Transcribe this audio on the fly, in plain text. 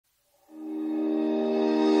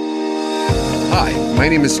Hi, my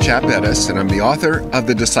name is Chap Bettis, and I'm the author of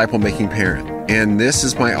The Disciple Making Parent, and this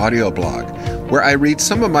is my audio blog, where I read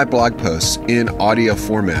some of my blog posts in audio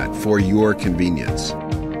format for your convenience.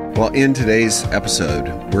 Well, in today's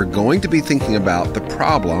episode, we're going to be thinking about the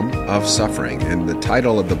problem of suffering, and the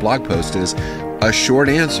title of the blog post is A Short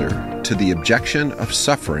Answer to the Objection of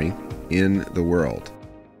Suffering in the World.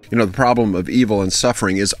 You know, the problem of evil and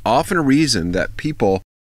suffering is often a reason that people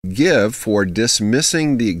give for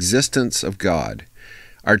dismissing the existence of God.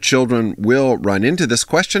 Our children will run into this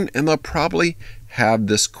question, and they'll probably have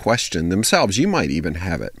this question themselves. You might even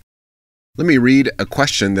have it. Let me read a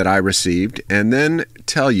question that I received and then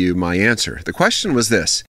tell you my answer. The question was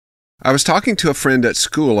this. I was talking to a friend at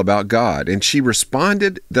school about God, and she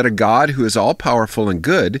responded that a God who is all-powerful and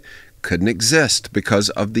good couldn't exist because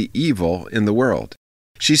of the evil in the world.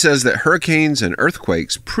 She says that hurricanes and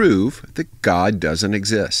earthquakes prove that God doesn't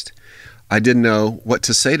exist. I didn't know what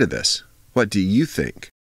to say to this. What do you think?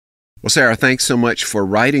 Well, Sarah, thanks so much for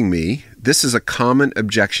writing me. This is a common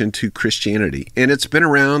objection to Christianity, and it's been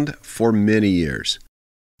around for many years.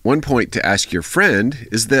 One point to ask your friend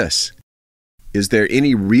is this. Is there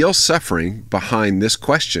any real suffering behind this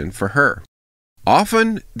question for her?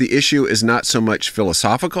 Often, the issue is not so much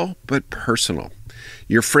philosophical, but personal.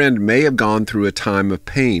 Your friend may have gone through a time of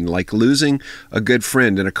pain, like losing a good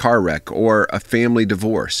friend in a car wreck or a family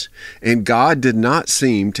divorce, and God did not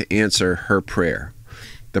seem to answer her prayer.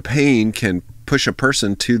 The pain can push a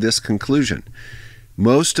person to this conclusion.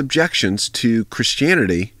 Most objections to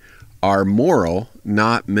Christianity are moral,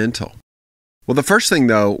 not mental. Well, the first thing,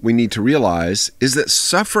 though, we need to realize is that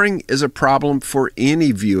suffering is a problem for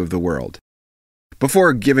any view of the world.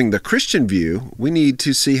 Before giving the Christian view, we need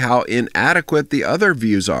to see how inadequate the other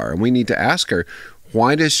views are, and we need to ask her,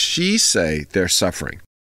 why does she say they're suffering?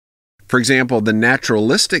 For example, the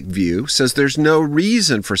naturalistic view says there's no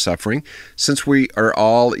reason for suffering since we are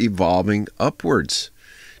all evolving upwards.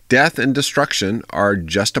 Death and destruction are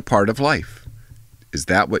just a part of life. Is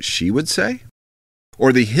that what she would say?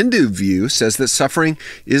 Or the Hindu view says that suffering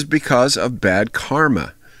is because of bad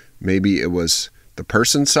karma. Maybe it was the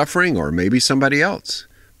person suffering or maybe somebody else,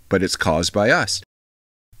 but it's caused by us.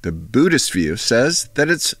 The Buddhist view says that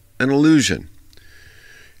it's an illusion.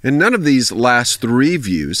 And none of these last three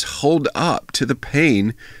views hold up to the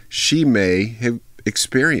pain she may have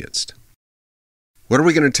experienced. What are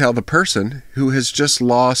we going to tell the person who has just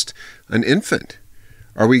lost an infant?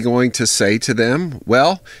 Are we going to say to them,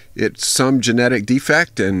 well, it's some genetic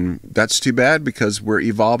defect and that's too bad because we're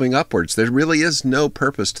evolving upwards. There really is no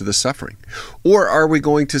purpose to the suffering. Or are we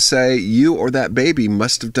going to say you or that baby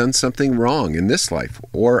must have done something wrong in this life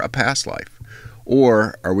or a past life?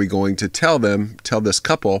 Or are we going to tell this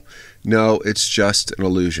couple, no, it's just an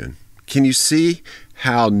illusion? Can you see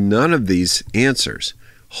how none of these answers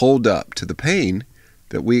hold up to the pain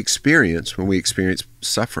that we experience when we experience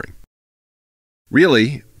suffering?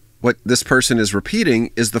 Really, what this person is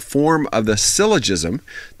repeating is the form of the syllogism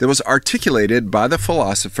that was articulated by the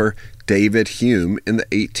philosopher David Hume in the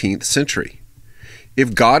 18th century.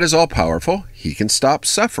 If God is all-powerful, he can stop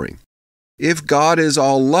suffering. If God is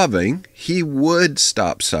all-loving, he would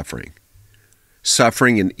stop suffering.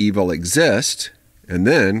 Suffering and evil exist, and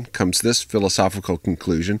then comes this philosophical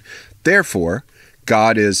conclusion. Therefore,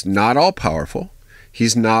 God is not all-powerful,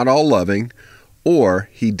 he's not all-loving, or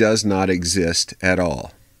he does not exist at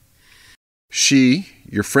all. She,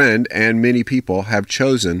 your friend, and many people have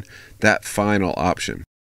chosen that final option.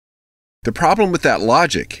 The problem with that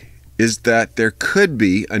logic is that there could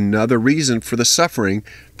be another reason for the suffering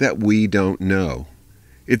that we don't know.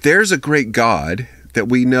 If there's a great God that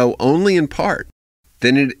we know only in part,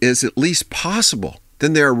 then it is at least possible.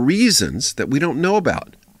 Then there are reasons that we don't know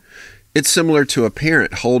about. It's similar to a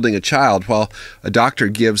parent holding a child while a doctor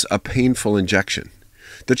gives a painful injection.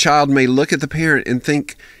 The child may look at the parent and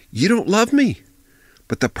think, you don't love me.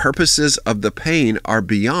 But the purposes of the pain are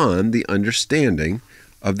beyond the understanding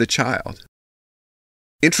of the child.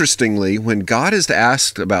 Interestingly, when God is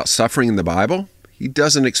asked about suffering in the Bible, he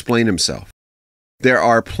doesn't explain himself. There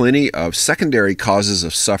are plenty of secondary causes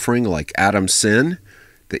of suffering like Adam's sin,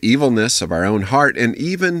 the evilness of our own heart, and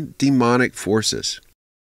even demonic forces.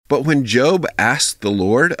 But when Job asked the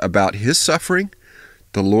Lord about his suffering,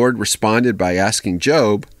 the Lord responded by asking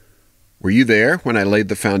Job, were you there when I laid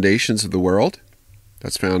the foundations of the world?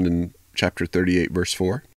 That's found in chapter 38, verse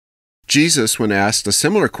 4. Jesus, when asked a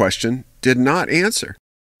similar question, did not answer,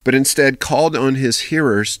 but instead called on his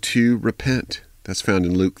hearers to repent. That's found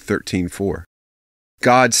in Luke 13:4.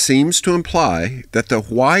 God seems to imply that the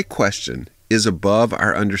why question is above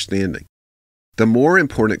our understanding. The more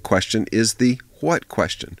important question is the what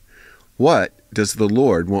question. What does the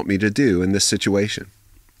Lord want me to do in this situation?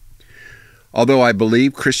 Although I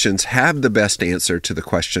believe Christians have the best answer to the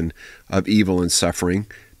question of evil and suffering,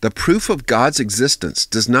 the proof of God's existence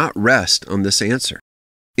does not rest on this answer.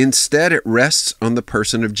 Instead, it rests on the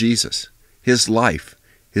person of Jesus, his life,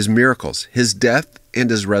 his miracles, his death, and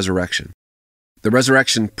his resurrection. The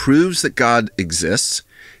resurrection proves that God exists,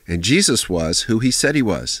 and Jesus was who he said he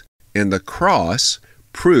was, and the cross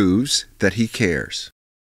proves that he cares.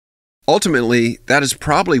 Ultimately, that is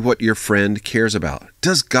probably what your friend cares about.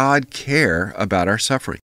 Does God care about our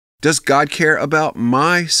suffering? Does God care about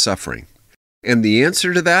my suffering? And the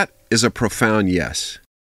answer to that is a profound yes.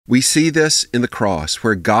 We see this in the cross,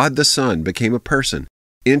 where God the Son became a person,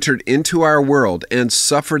 entered into our world, and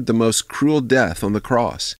suffered the most cruel death on the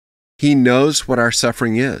cross. He knows what our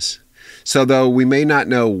suffering is. So though we may not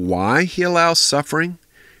know why he allows suffering,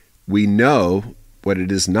 we know what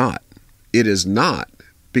it is not. It is not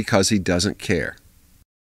because he doesn't care.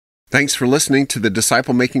 Thanks for listening to the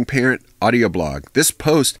Disciple Making Parent audio blog. This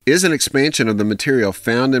post is an expansion of the material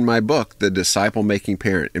found in my book, The Disciple Making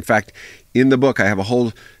Parent. In fact, in the book, I have a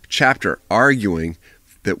whole chapter arguing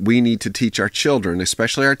that we need to teach our children,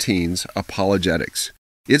 especially our teens, apologetics.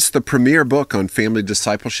 It's the premier book on family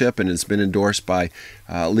discipleship, and it's been endorsed by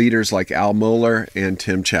leaders like Al Mohler and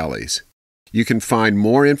Tim Challies. You can find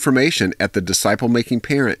more information at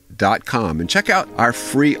thedisciplemakingparent.com and check out our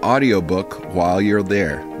free audiobook while you're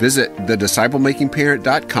there. Visit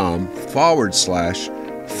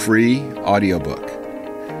thedisciplemakingparent.com/free audiobook.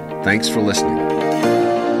 Thanks for listening.